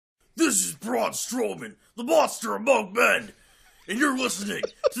This is Braun Strowman, the monster among men, and you're listening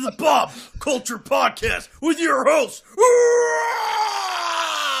to the Bob Culture Podcast with your host,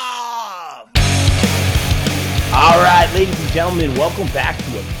 All right, ladies and gentlemen, welcome back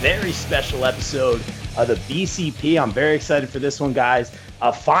to a very special episode of the BCP. I'm very excited for this one, guys.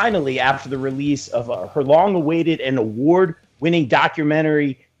 Finally, after the release of her long-awaited and award-winning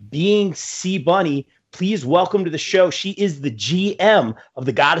documentary, Being C Bunny, please welcome to the show. She is the GM of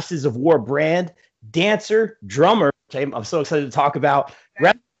the Goddesses of War brand, dancer, drummer. I'm so excited to talk about.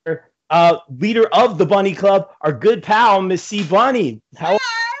 Rapper, leader of the Bunny Club, our good pal, Miss C Bunny. Hi.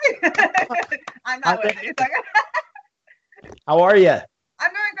 I'm not with you. How are you?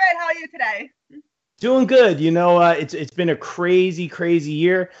 I'm doing great. How are you today? Doing good. You know, it's been a crazy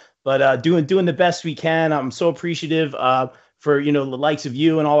year, but doing the best we can. I'm so appreciative for the likes of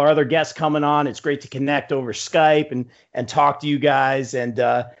you and all our other guests coming on. It's great to connect over Skype and talk to you guys. And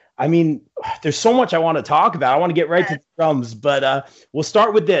I mean, there's so much I want to talk about. I want to get right to the drums, but we'll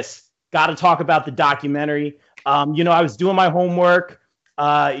start with this. Got to talk about the documentary. I was doing my homework.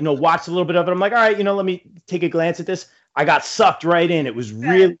 Watched a little bit of it. I'm like, all right, let me take a glance at this. I got sucked right in. It was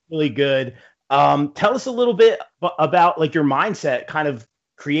really, really good. Tell us a little bit about like your mindset, kind of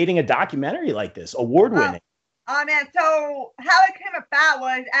creating a documentary like this, award-winning. Oh man, so how it came about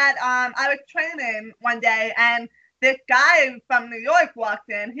was I was training one day and this guy from New York walked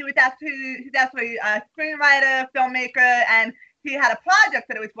in. He's actually a screenwriter, filmmaker, and he had a project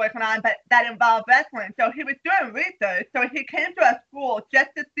that he was working on, but that involved wrestling. So he was doing research. So he came to our school just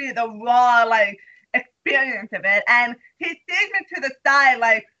to see the raw, experience of it. And he sees me to the side,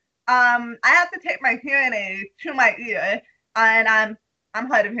 I have to take my hearing aid to my ear. And I'm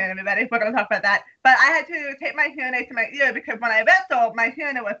hard of hearing, everybody. We're going to talk about that. But I had to take my hearing aid to my ear because when I wrestled, my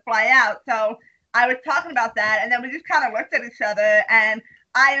hearing aid would fly out. So I was talking about that. And then we just kind of looked at each other and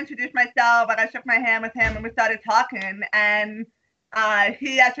I introduced myself, I shook my hand with him, and we started talking. And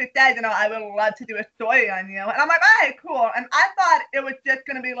he actually said, I would love to do a story on you. And I'm like, all right, cool. And I thought it was just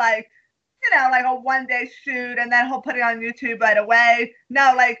going to be like a one-day shoot, and then he'll put it on YouTube right away.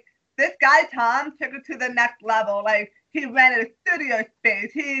 No, this guy, Tom, took it to the next level. He rented a studio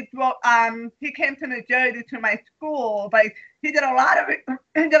space. He came to New Jersey to my school. He did a lot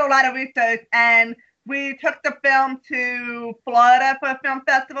of research, and we took the film to Florida for a film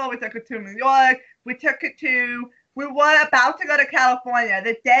festival. We took it to New York. We were about to go to California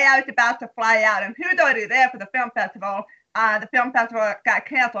the day I was about to fly out, and he was already there for the film festival. The film festival got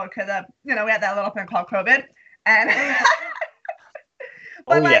canceled because of, we had that little thing called COVID. And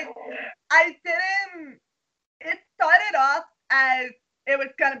but it started off as it was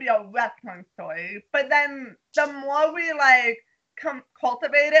going to be a wrestling story, but then the more we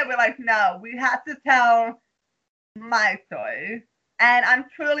cultivate it, we're like, no, we have to tell my story. And I'm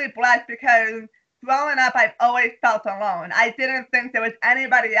truly blessed because growing up, I've always felt alone. I didn't think there was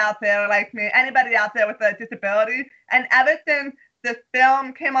anybody out there like me, anybody out there with a disability. And ever since this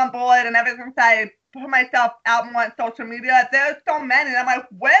film came on board and ever since I put myself out more on social media, there's so many. And I'm like,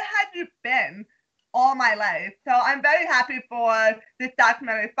 where have you been all my life? So I'm very happy for this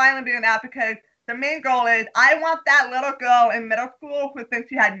documentary finally being out because the main goal is I want that little girl in middle school who thinks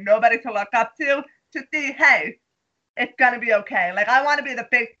she had nobody to look up to see, hey, it's going to be okay. I want to be the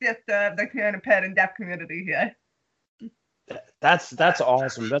big sister of the hearing impaired and deaf community here. That's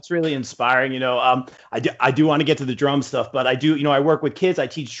awesome. That's really inspiring. I do want to get to the drum stuff, but I do, I work with kids. I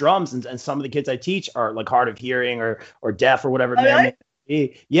teach drums, and some of the kids I teach are hard of hearing or deaf or whatever. Oh,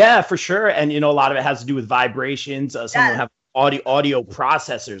 really? Yeah, for sure. And, a lot of it has to do with vibrations. Some of them have audio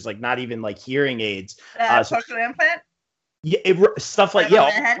processors, not even hearing aids. Social implant? Yeah, stuff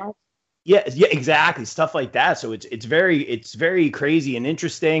Yeah, exactly. Stuff like that. So it's very crazy and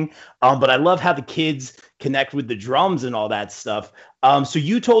interesting. But I love how the kids connect with the drums and all that stuff. So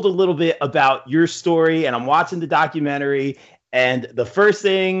you told a little bit about your story, and I'm watching the documentary, and the first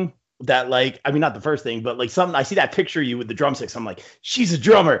thing that not the first thing, but something, I see that picture of you with the drumsticks. I'm like, she's a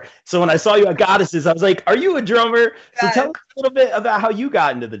drummer. So when I saw you at Goddesses, I was like, are you a drummer? So tell us a little bit about how you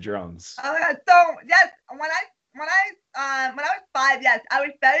got into the drums. Oh my God. So yes, when I was 5, yes, I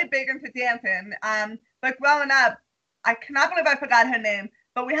was very big into dancing. But growing up, I cannot believe I forgot her name.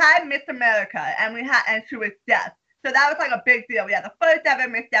 But we had Miss America, and she was deaf. So that was a big deal. We had the first ever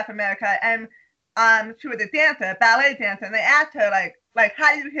Miss Deaf America, and she was a dancer, a ballet dancer. And they asked her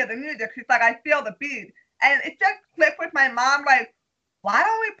how do you hear the music? She's like, I feel the beat. And it just clicked with my mom. Why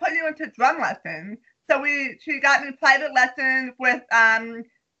don't we put you into drum lessons? So she got me private lessons with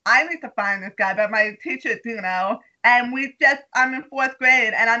I need to find this guy, but my teacher, Dino, and I'm in 4th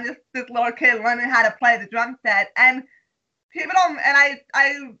grade, and I'm just this little kid learning how to play the drum set. And people don't, and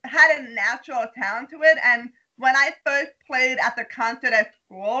I had a natural talent to it. And when I first played at the concert at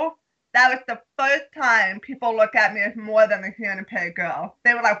school, that was the first time people looked at me as more than a hearing impaired girl.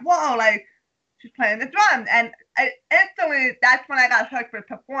 They were like, whoa, like, she's playing the drums. And instantly, that's when I got hooked with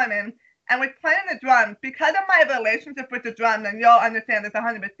performing. And with playing the drums, because of my relationship with the drums, and you'll understand this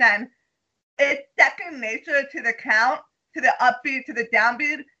 100%, it's second nature to the count, to the upbeat, to the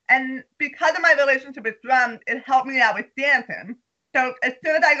downbeat. And because of my relationship with drums, it helped me out with dancing. So as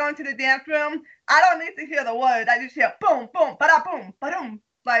soon as I go into the dance room, I don't need to hear the words. I just hear boom, boom, ba-da, boom, ba-dum.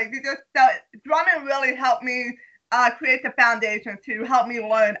 Like, so drumming really helped me create the foundation to help me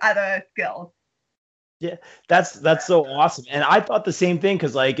learn other skills. Yeah, that's so awesome. And I thought the same thing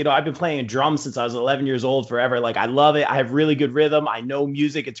because, like, I've been playing drums since I was 11 years old forever. Like, I love it. I have really good rhythm. I know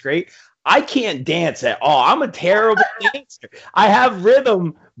music. It's great. I can't dance at all. I'm a terrible dancer. I have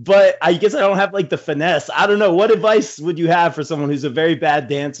rhythm, but I guess I don't have like the finesse. I don't know. What advice would you have for someone who's a very bad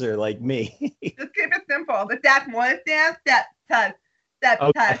dancer like me? Just keep it simple. The Jack Morris dance, step, touch, step,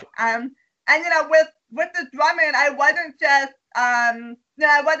 Okay. touch. And with the drumming, I wasn't just in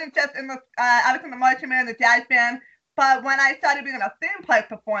the I was in the marching band, the jazz band. But when I started being a theme park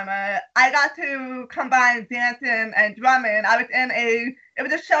performer, I got to combine dancing and drumming. I was it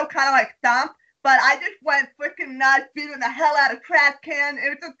was a show kind of like Stomp, but I just went freaking nuts, beating the hell out of trash can. It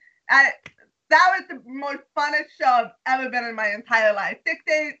was just, that was the most funnest show I've ever been in my entire life. 6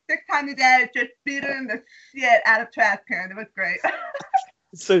 times a day, just beating the shit out of trash can. It was great.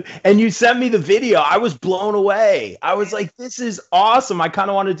 So, and you sent me the video. I was blown away. I was like, this is awesome. I kind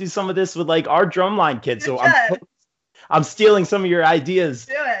of want to do some of this with like our drumline kids. So I'm stealing some of your ideas.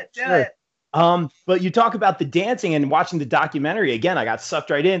 Do it. But you talk about the dancing and watching the documentary. Again, I got sucked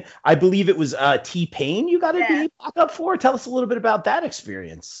right in. I believe it was T-Pain you got to be back up for. Tell us a little bit about that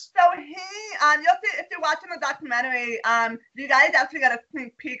experience. So you'll see if you're watching the documentary, you guys actually got a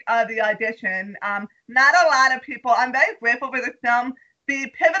sneak peek of the audition. Not a lot of people. I'm very grateful for this film. The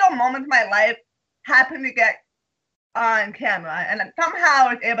pivotal moments of my life happened to get on camera, and somehow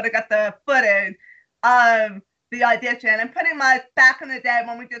I was able to get the footage of the audition. And pretty much back in the day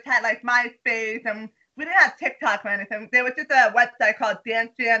when we just had like MySpace and we didn't have TikTok or anything, there was just a website called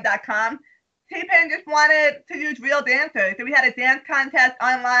dancejam.com. T-Pain just wanted to use real dancers. So we had a dance contest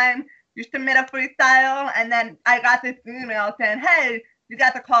online. You submit a freestyle, and then I got this email saying, hey, you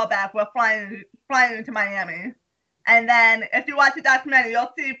got the call back. We're flying into Miami. And then if you watch the documentary,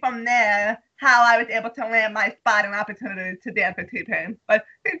 you'll see from there how I was able to land my spot and opportunity to dance with T-Pain. But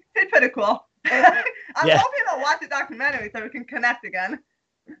it's pretty cool. I'm hoping they'll watch the documentary so we can connect again.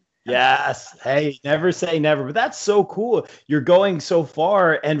 Yes. Hey, never say never, but that's so cool. You're going so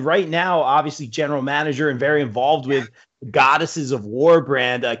far. And right now, obviously, general manager and very involved with Goddesses of War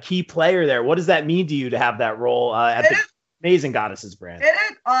brand, a key player there. What does that mean to you to have that role at the amazing Goddesses brand? It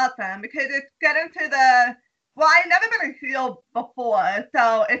is awesome because it's getting to I've never been a heel before,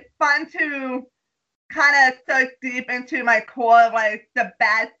 so it's fun to kind of search deep into my core, like the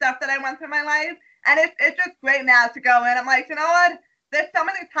bad stuff that I went through in my life. And it's just great now to go in. I'm like, you know what? There's so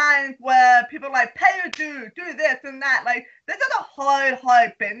many times where people are like, pay your dues, do this and that. Like, this is a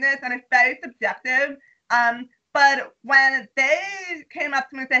hard business, and it's very subjective. But when they came up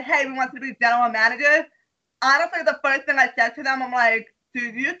to me and said, hey, we want you to be general manager, honestly, the first thing I said to them, I'm like, do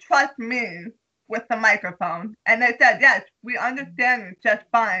you trust me with the microphone? And they said, yes, we understand you just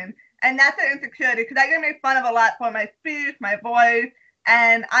fine. And that's an insecurity because I get made fun of a lot for my speech, my voice.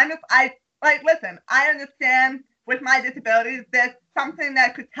 And listen, I understand with my disabilities, there's something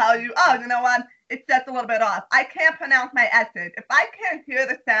that could tell you, oh, you know what? It's just a little bit off. I can't pronounce my S's. If I can't hear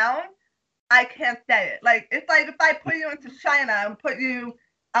the sound, I can't say it. Like, it's like if I put you into China and put you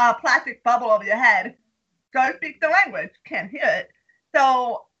a plastic bubble over your head, go speak the language. Can't hear it.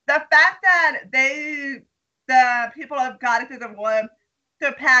 So the fact that the people of Goddesses of War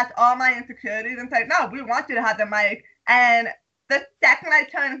surpassed all my insecurities and said, no, we want you to have the mic. And the second I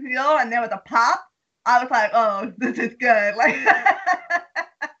turned heel and there was a pop, I was like, oh, this is good. Like,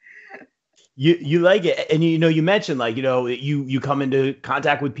 you like it. And, you mentioned like, you come into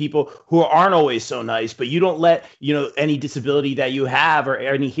contact with people who aren't always so nice, but you don't let, any disability that you have or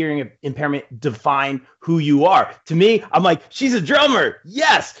any hearing impairment define who you are. To me, I'm like, she's a drummer.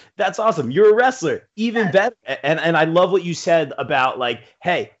 Yes, that's awesome. You're a wrestler. Even better. And I love what you said about like,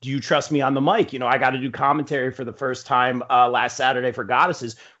 hey, do you trust me on the mic? I got to do commentary for the first time last Saturday for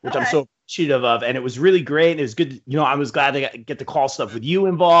Goddesses, which I'm so appreciative of, and it was really great. It was good. I was glad to get to call stuff with you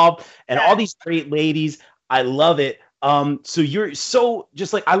involved and all these great ladies. I love it. So you're so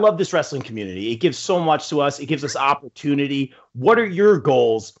just like, I love this wrestling community. It gives so much to us. It gives us opportunity. What are your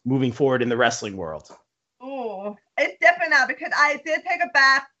goals moving forward in the wrestling world? Oh, it's different now because I did take it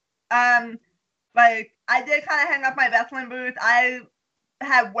back. Like I did kind of hang up my wrestling boots. I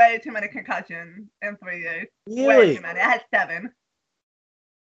had way too many concussions in 3 years. Really? Way too many. I had 7.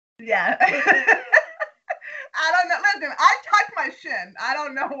 Yeah. I don't know. Listen, I tucked my shin. I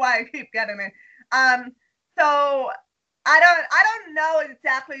don't know why I keep getting it. So I don't know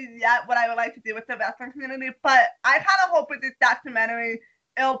exactly yet what I would like to do with the wrestling community, but I kind of hope with this documentary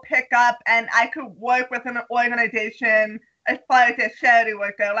it'll pick up and I could work with an organization as far as a charity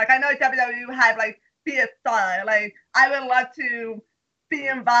worker. Like I know WWE had like Be a Star. Like I would love to be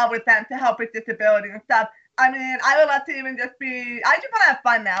involved with them to help with disability and stuff. I mean, I would love to even just be, I just want to have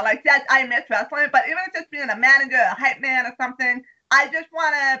fun now. Like, yes, I miss wrestling, but even just being a manager, a hype man or something, I just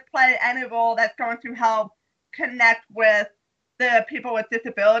want to play any role that's going to help connect with the people with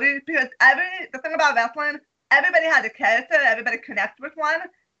disabilities. Because the thing about wrestling, everybody has a character, everybody connects with one.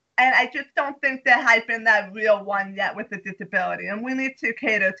 And I just don't think there has been that real one yet with the disability. And we need to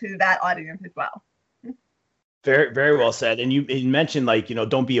cater to that audience as well. Very, very well said. And you mentioned like,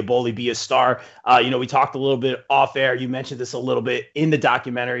 don't be a bully, be a star. We talked a little bit off air. You mentioned this a little bit in the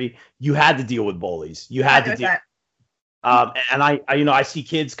documentary. You had to deal with bullies. You had 100%. To deal. And I see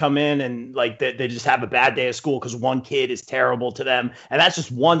kids come in and like they just have a bad day at school because one kid is terrible to them. And that's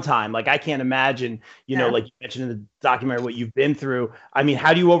just one time. Like I can't imagine, like you mentioned in the documentary, what you've been through. I mean,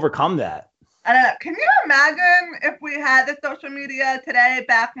 how do you overcome that? I don't know. Can you imagine if we had the social media today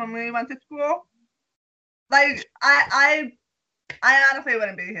back when we went to school? Like, I honestly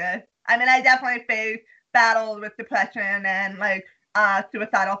wouldn't be here. I mean, I definitely faced battles with depression and, like,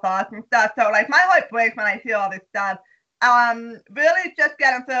 suicidal thoughts and stuff. So, like, my heart breaks when I hear all this stuff. Really just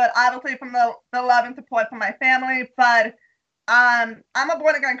get into it, obviously, from the love and support from my family. But I'm a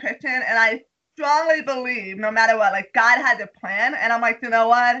born-again Christian, and I strongly believe, no matter what, like, God has a plan. And I'm like, you know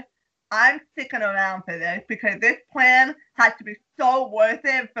what? I'm sticking around for this because this plan has to be so worth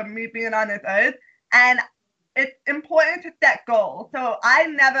it for me being on this earth. And it's important to set goals. So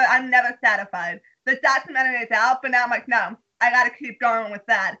I'm never satisfied. The documentary is out, but now I'm like, no, I got to keep going with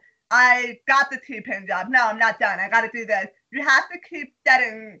that. I got the T-Pin job. No, I'm not done. I got to do this. You have to keep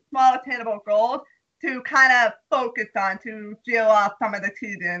setting small attainable goals to kind of focus on, to deal off some of the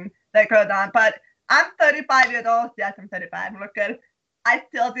teasing that goes on. But I'm 35 years old. Yes, I'm 35. Look good. I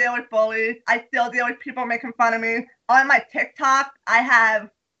still deal with bullies. I still deal with people making fun of me. On my TikTok, I have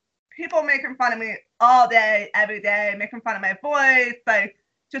people making fun of me all day, every day, making fun of my voice, like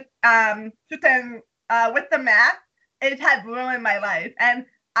just with the mask, it has ruined my life. And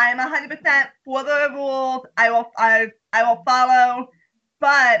I'm 100% for the rules. I will follow,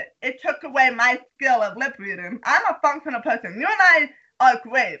 but it took away my skill of lip reading. I'm a functional person. You and I are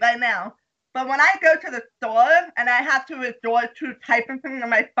great right now. But when I go to the store and I have to resort to typing things on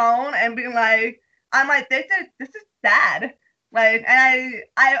my phone and being like, I'm like, this is sad. Like, and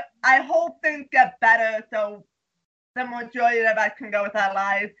I hope things get better so the majority of us can go with our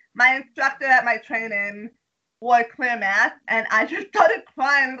lives. My instructor at my training wore clear mask, and I just started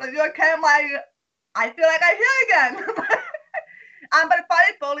crying. Like, you okay? I'm like, I feel like I hear again. But as far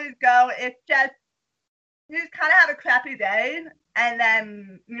as bullies go, it's just, you just kind of have a crappy day, and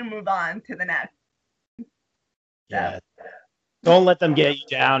then you move on to the next. Yeah. Don't let them get you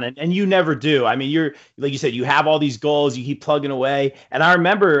down, and you never do. I mean, you're, like you said, you have all these goals, you keep plugging away. And I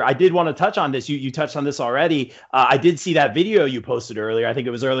remember, I did want to touch on this. You touched on this already. I did see that video you posted earlier. I think it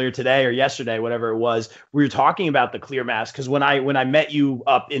was earlier today or yesterday, whatever it was. We were talking about the clear mask because when I met you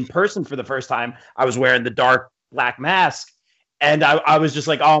up in person for the first time, I was wearing the dark black mask. And I was just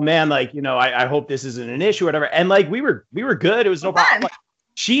like, oh man, like, I hope this isn't an issue or whatever. And like, we were good. It was no problem. Like,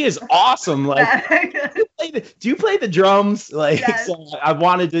 she is awesome. Like, do you play the drums? Like, yes. So I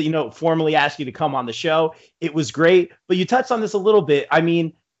wanted to, formally ask you to come on the show. It was great, but you touched on this a little bit. I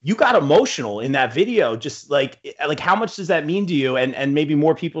mean, you got emotional in that video. Just like how much does that mean to you? And maybe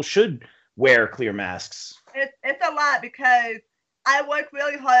more people should wear clear masks. It's a lot because I work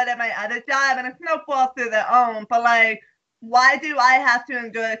really hard at my other job, and it's no fault of their own. But like, why do I have to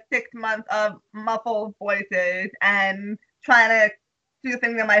endure 6 months of muffled voices and trying to do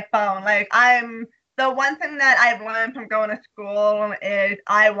things on my phone? Like, the one thing that I've learned from going to school is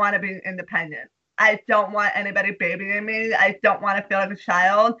I want to be independent. I don't want anybody babying me. I don't want to feel like a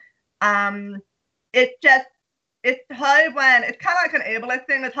child. It's hard when, it's kind of like an ableist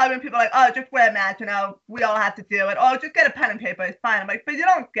thing. It's hard when people are like, oh, just wear a mask, we all have to do it. Oh, just get a pen and paper, it's fine. I'm like, but you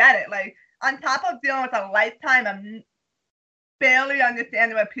don't get it. Like, on top of dealing with a lifetime of barely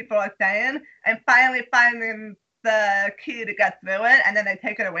understanding what people are saying and finally finding the key to get through it, and then they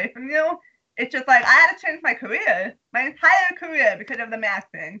take it away from you. It's just like, I had to change my entire career because of the mask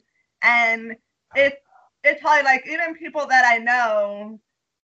thing. And it's it's hard. Like, even people that I know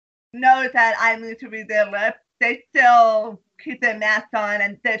that I need to read their lips. They still keep their masks on,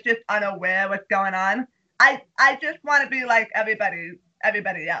 and they're just unaware what's going on. I just want to be like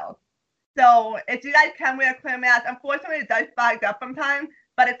everybody else. So if you guys can wear a clear mask, unfortunately it does fog up sometimes,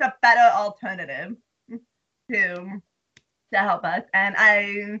 but it's a better alternative to help us. And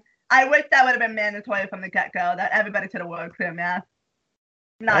I wish that would have been mandatory from the get-go, that everybody should have worn a clear mask.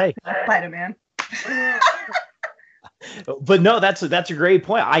 Not Spider-Man. But no, that's a great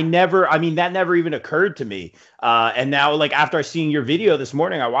point. That never even occurred to me. And now, like, after seeing your video this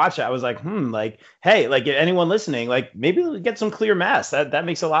morning, I watched it. I was like, like, hey, like, anyone listening, like, maybe get some clear masks. That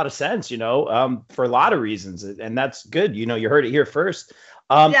makes a lot of sense, for a lot of reasons. And that's good. You heard it here first.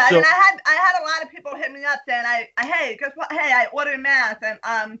 Yeah, so, and I had a lot of people hit me up saying, hey, guess what? Hey, I ordered masks,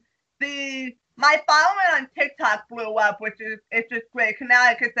 and my following on TikTok blew up, which is, it's just great. Because now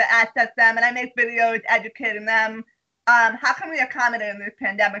I get to access them, and I make videos educating them. How can we accommodate in this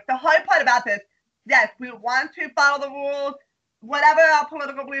pandemic? The hard part about this, yes, we want to follow the rules, whatever our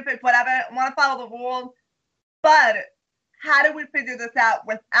political belief is, whatever, want to follow the rules, but how do we figure this out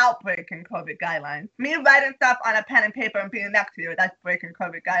without breaking COVID guidelines? Me writing stuff on a pen and paper and being next to you, that's breaking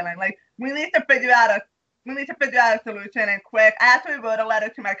COVID guidelines. Like, we need to figure out a solution, and quick. I actually wrote a letter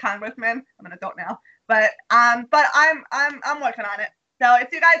to my congressman. I'm an adult now, but I'm working on it. So if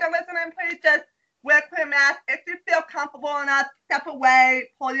you guys are listening, please just wear a clear mask. If you feel comfortable enough, step away,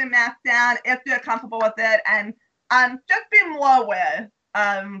 pull your mask down if you're comfortable with it, and just be more aware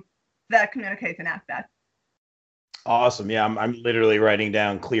of the communication aspect. Awesome. Yeah, I'm literally writing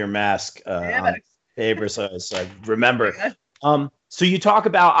down clear mask on paper, so I remember. So you talk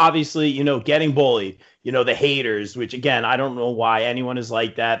about, obviously, getting bullied, the haters, which, again, I don't know why anyone is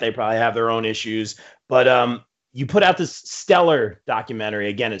like that. They probably have their own issues, but you put out this stellar documentary.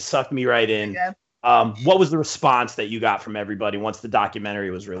 Again, it sucked me right in. Yeah. What was the response that you got from everybody once the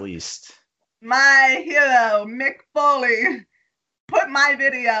documentary was released? My hero, Mick Foley, put my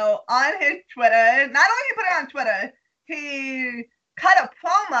video on his Twitter. Not only he put it on Twitter, he cut a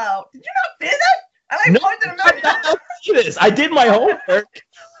promo. Did you not see this? I posted a I did my homework. I'm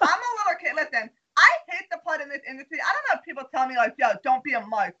a little kid. Listen, I hate the part in this industry. I don't know if people tell me, like, yo, don't be a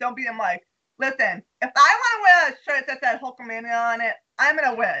Mike. Don't be a Mike. Listen, if I want to wear a shirt that says Hulkamania on it, I'm going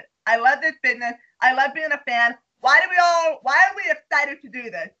to wear it. I love this business. I love being a fan. Why are we excited to do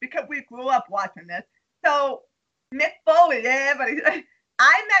this? Because we grew up watching this. So, Mick Foley, I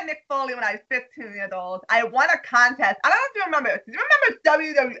met Mick Foley when I was 15 years old. I won a contest. I don't know if you remember. Do you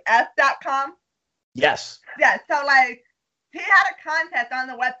remember WWF.com? Yes. Yeah, so, like, he had a contest on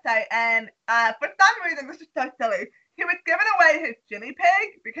the website, and for some reason, this is so silly, he was giving away his guinea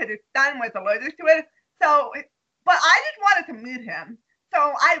pig because his son was allergic to it. So, but I just wanted to meet him. So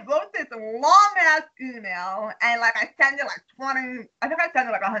I wrote this long-ass email, and, like, I sent it, like,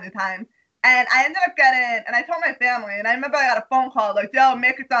 100 times. And I ended up getting, and I told my family, and I remember I got a phone call, like, yo,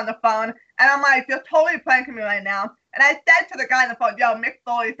 Mick is on the phone. And I'm like, you're totally pranking me right now. And I said to the guy on the phone, yo, Mick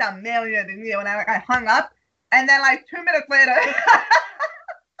Foley sounds manlier than you. And I hung up. And then, like, 2 minutes later,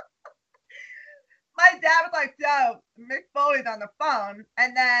 my dad was like, yo, Mick Foley's on the phone.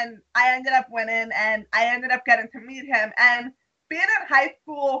 And then I ended up winning, and I ended up getting to meet him. And being in high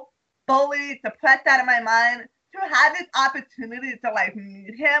school, bullied, depressed out of my mind, to have this opportunity to, like,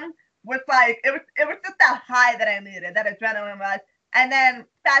 meet him was, like, it was just that high that I needed, that adrenaline rush. And then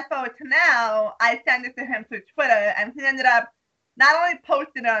fast forward to now, I sent it to him through Twitter, and he ended up not only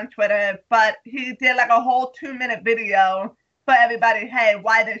posting it on Twitter, but he did, like, a whole 2-minute video for everybody, hey,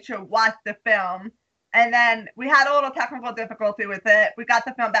 why they should watch the film. And then we had a little technical difficulty with it. We got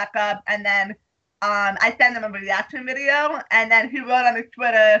the film back up, and then I sent him a reaction video, and then he wrote on his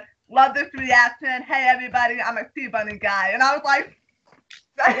Twitter, love this reaction. Hey, everybody, I'm a Sea Bunny guy. And I was like,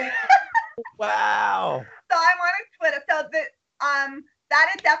 wow. So I'm on his Twitter. So that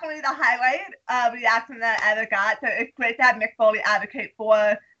is definitely the highlight reaction that I ever got. So it's great to have Mick Foley advocate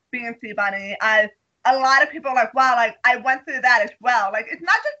for being Sea Bunny. A lot of people are like, wow, like, I went through that as well. Like, it's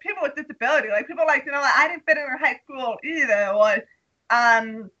not just people with disability. Like, people are like, you know what, I didn't fit in high school either. Or,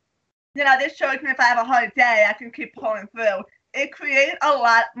 this shows me if I have a hard day, I can keep pulling through. It creates a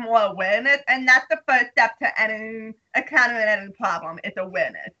lot more awareness, and that's the first step to encountering any problem. It's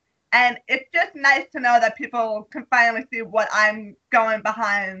awareness. And it's just nice to know that people can finally see what I'm going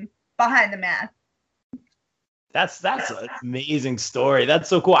behind the mask. That's an amazing story. That's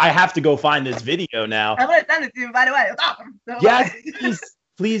so cool. I have to go find this video now. I'm going to send it to you right away. It's awesome. So, yes,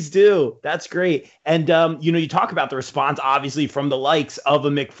 Please do. That's great. And you talk about the response, obviously, from the likes of a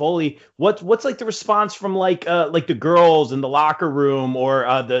Mick Foley. What's like the response from like the girls in the locker room or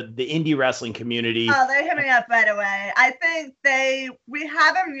the indie wrestling community? Oh, they hit me up right away. I think we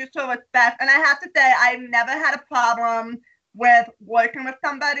have a mutual respect, and I have to say, I've never had a problem with working with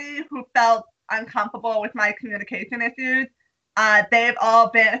somebody who felt uncomfortable with my communication issues. They've all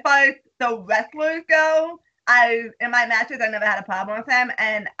been, as far as the wrestlers go, in my matches, I never had a problem with them,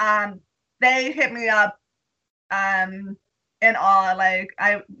 and they hit me up in awe. Like,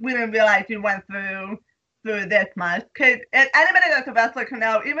 we didn't realize you went through this much. Because anybody that's a wrestler can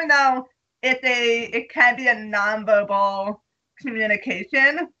know, even though it can be a nonverbal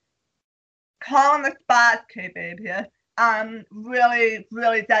communication, calling the spot, kayfabe here, really,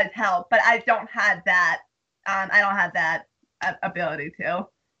 really does help. But I don't have that. I don't have that ability to.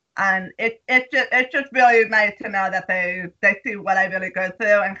 And it's just really nice to know that they see what I really go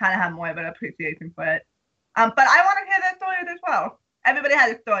through and kind of have more of an appreciation for it. But I want to hear their stories as well. Everybody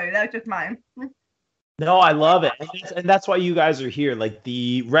has a story. That was just mine. No, I love it. And that's why you guys are here. Like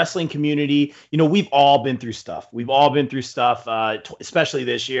the wrestling community, we've all been through stuff. We've all been through stuff, especially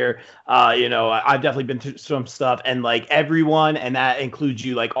this year. I've definitely been through some stuff, and like everyone, and that includes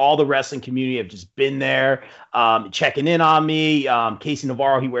you, like all the wrestling community have just been there, checking in on me. Casey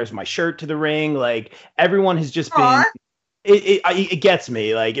Navarro, he wears my shirt to the ring. Like everyone has just been, it gets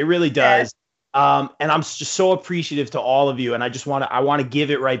me. Like it really does. Yeah. And I'm just so appreciative to all of you. And I want to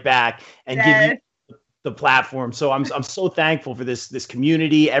give it right back and give you the platform. So I'm so thankful for this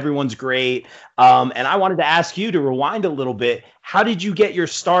community. Everyone's great. And I wanted to ask you to rewind a little bit. How did you get your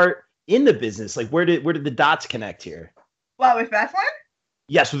start in the business? Like where did the dots connect here? Well, with wrestling?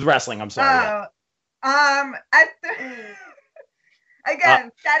 Yes, with wrestling. I'm sorry.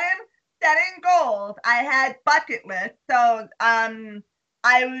 Again, setting goals. I had bucket lists. So I'll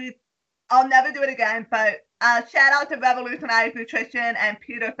never do it again, but shout out to Revolutionized Nutrition and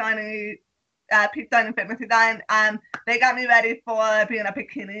Peter Sonny Fitness Design. They got me ready for being a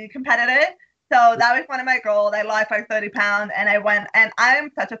bikini competitor. So that was one of my goals. I lost like 30 pounds, and I went, and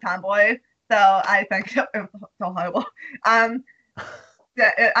I'm such a tomboy. So I think it's so horrible. I'll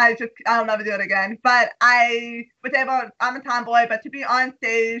never do it again. But I'm a tomboy, but to be on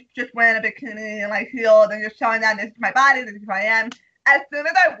stage, just wearing a bikini and like heels and just showing that this is my body, this is who I am. As soon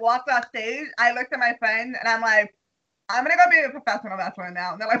as I walked off stage, I looked at my friend and I'm like, I'm gonna go be a professional wrestler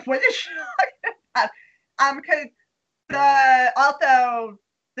now. And they're like, what are you talking about? Because also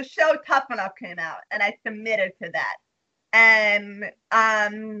the show Tough Enough came out and I submitted to that. And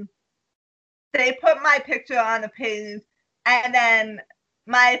they put my picture on the page, and then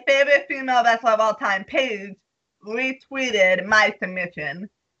my favorite female wrestler of all time, Paige, retweeted my submission.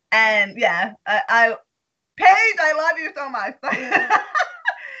 And yeah, Paige, I love you so much.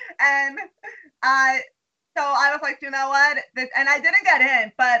 And so I was like, you know what? And I didn't get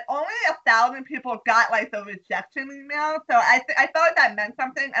in, but only 1,000 people got like the rejection email. So I felt like that meant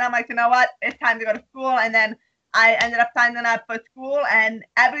something. And I'm like, you know what? It's time to go to school. And then I ended up signing up for school, and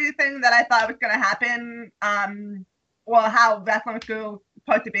everything that I thought was going to happen, how wrestling school was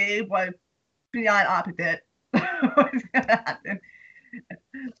supposed to be, was beyond opposite. What's going to happen.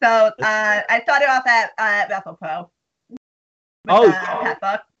 So I started off at WrestlePro. Pat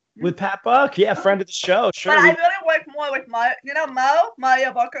Buck. With Pat Buck, yeah, friend of the show. Sure. But I really work more with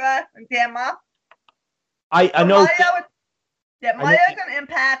Mario Boccara and Dan Moss. I know. Mario's an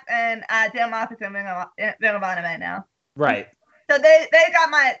Impact, and Dan Moss is in Ring of Honor right now. Right. So they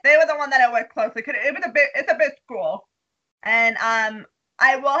were the one that I worked closely. It's a big school, and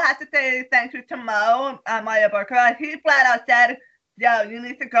I will have to say thank you to Mario Boccara. He flat out said, "Yo, you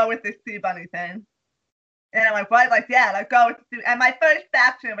need to go with this Sea Bunny thing." And I'm like, what? Like, yeah, like go with the Sea. And my first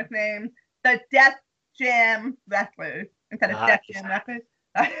faction was named the Death Jam Wrestlers instead of Death Jam Wrestlers.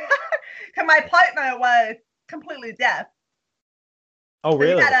 Because my partner was completely deaf. Oh,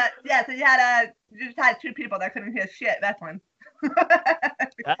 really? So you just had two people that couldn't hear shit. That's one.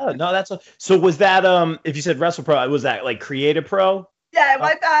 Oh, no, so was that, if you said WrestlePro, was that like Creative Pro? Yeah, it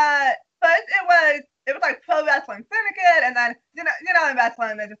was, first it was like Pro Wrestling Syndicate, and then, you know, in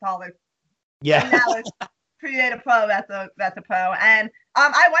wrestling, they're just all like, yeah. And now it's Creative Pro, that's a pro. And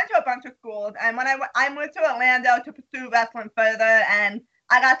I went to a bunch of schools, and when I moved to Orlando to pursue wrestling further, and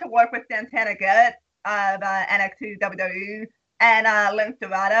I got to work with Santana Garrett of NXT WWE and Lince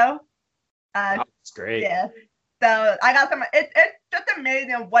Dorado. That's great. Yeah. So I got some. It's just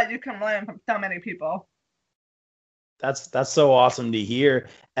amazing what you can learn from so many people. That's so awesome to hear.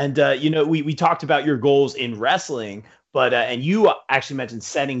 And we talked about your goals in wrestling. But and you actually mentioned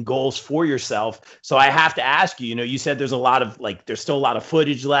setting goals for yourself. So I have to ask you, you said there's a lot of there's still a lot of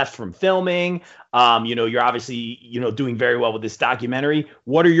footage left from filming. You're obviously, doing very well with this documentary.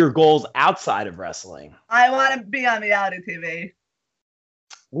 What are your goals outside of wrestling? I want to be on reality TV.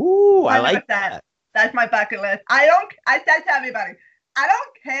 Ooh, I like that. That's my bucket list. I said to everybody, I don't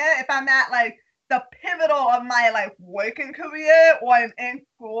care if I'm at the pivotal of my working career or in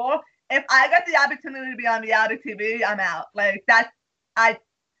school. If I get the opportunity to be on reality TV, I'm out.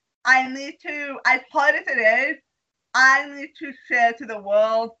 I need to, as hard as it is, I need to share to the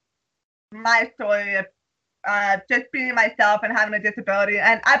world my story of just being myself and having a disability.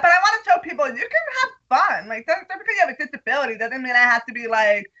 But I want to show people you can have fun. Just because you have a disability doesn't mean I have to be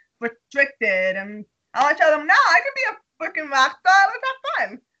restricted. And I want to show them, no, I can be a freaking rock star. Let's have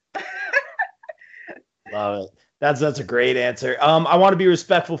fun. Love it. That's a great answer. I want to be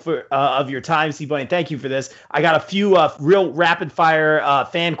respectful of your time, C Bunny. Thank you for this. I got a few real rapid fire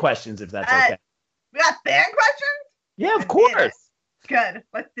fan questions, if that's okay. We got fan questions? Yeah, of course. Good.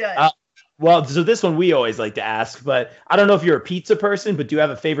 Let's do it. Well, so this one we always like to ask, but I don't know if you're a pizza person, but do you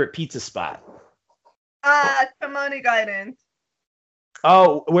have a favorite pizza spot? Simone Gardens.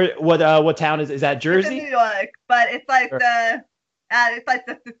 Oh, what town is that? Jersey? It's in New York, but it's the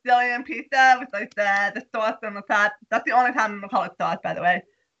Sicilian pizza with the sauce on the top. That's the only time I'm gonna call it sauce, by the way.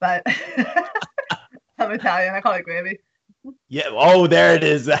 But I'm Italian. I call it gravy. Yeah. Oh, there it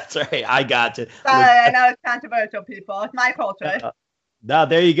is. That's right. I got you. Sorry, I know it's controversial, people. It's my culture. No,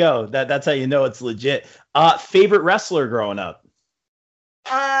 there you go. That's how you know it's legit. Favorite wrestler growing up?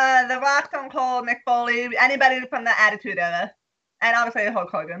 The Rock, Stone Cold, Mick Foley, anybody from the Attitude Era, and obviously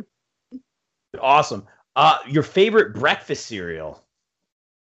Hulk Hogan. Awesome. Your favorite breakfast cereal?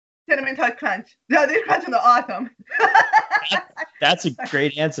 Cinnamon Toast Crunch. No, these crunches are awesome. That's a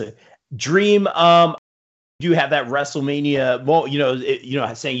great answer. Dream. Do you have that WrestleMania? Well,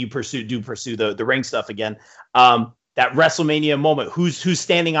 saying you pursue the ring stuff again. That WrestleMania moment. Who's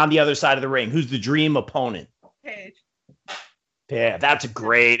standing on the other side of the ring? Who's the dream opponent? Paige. Yeah, that's a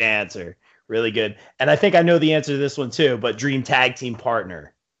great answer. Really good. And I think I know the answer to this one too. But dream tag team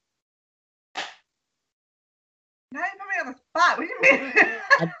partner. Not even me on the spot. What do you mean?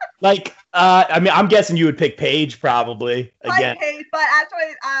 I'm guessing you would pick Paige probably again. Paige, but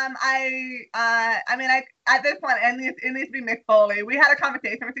actually, at this point, it needs to be Mick Foley. We had a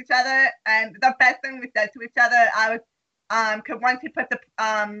conversation with each other, and the best thing we said to each other, cause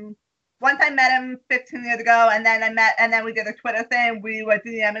once I met him 15 years ago, and then we did a Twitter thing. We were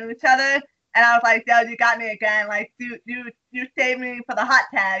DMing each other, and I was like, "Yo, you got me again. You saved me for the hot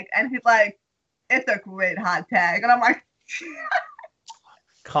tag." And he's like, "It's a great hot tag," and I'm like,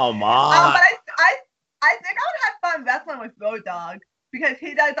 "Come on." But I think I would have fun wrestling with Road Dogg because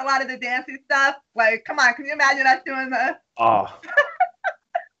he does a lot of the dancey stuff. Come on, can you imagine us doing this? Oh.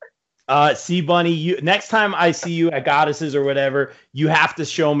 C Bunny, next time I see you at Goddesses or whatever, you have to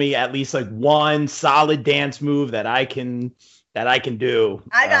show me at least one solid dance move that I can do.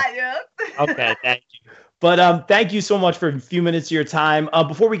 I got you. Okay, thank you. But thank you so much for a few minutes of your time.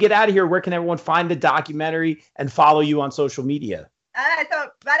 Before we get out of here, where can everyone find the documentary and follow you on social media? All right, so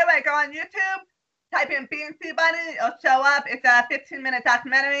right away, go on YouTube, type in B&C Bunny, it'll show up. It's a 15-minute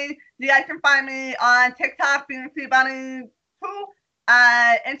documentary. You guys can find me on TikTok, B&C Bunny 2,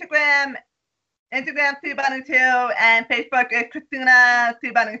 Instagram C Bunny 2, and Facebook is Christina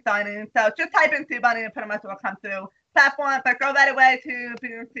C Bunny signing. So just type in C Bunny and pretty much will come through platform. But go right away to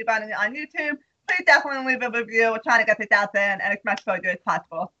B&C Bunny on YouTube. Please definitely leave a review. We're trying to get this out there and as much exposure as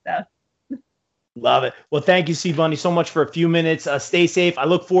possible. So. Love it. Well, thank you, C Bunny, so much for a few minutes. Stay safe. I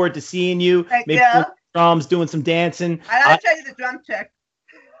look forward to seeing you. Thank you. Drums, doing some dancing. I gotta show you the drum trick.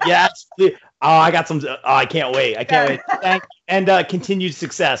 Yes. Oh, I got some. I can't wait. I can't wait. Thank you. And continued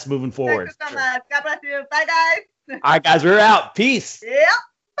success moving forward. Thank you so much. God bless you. Bye, guys. All right, guys, we're out. Peace. Yep.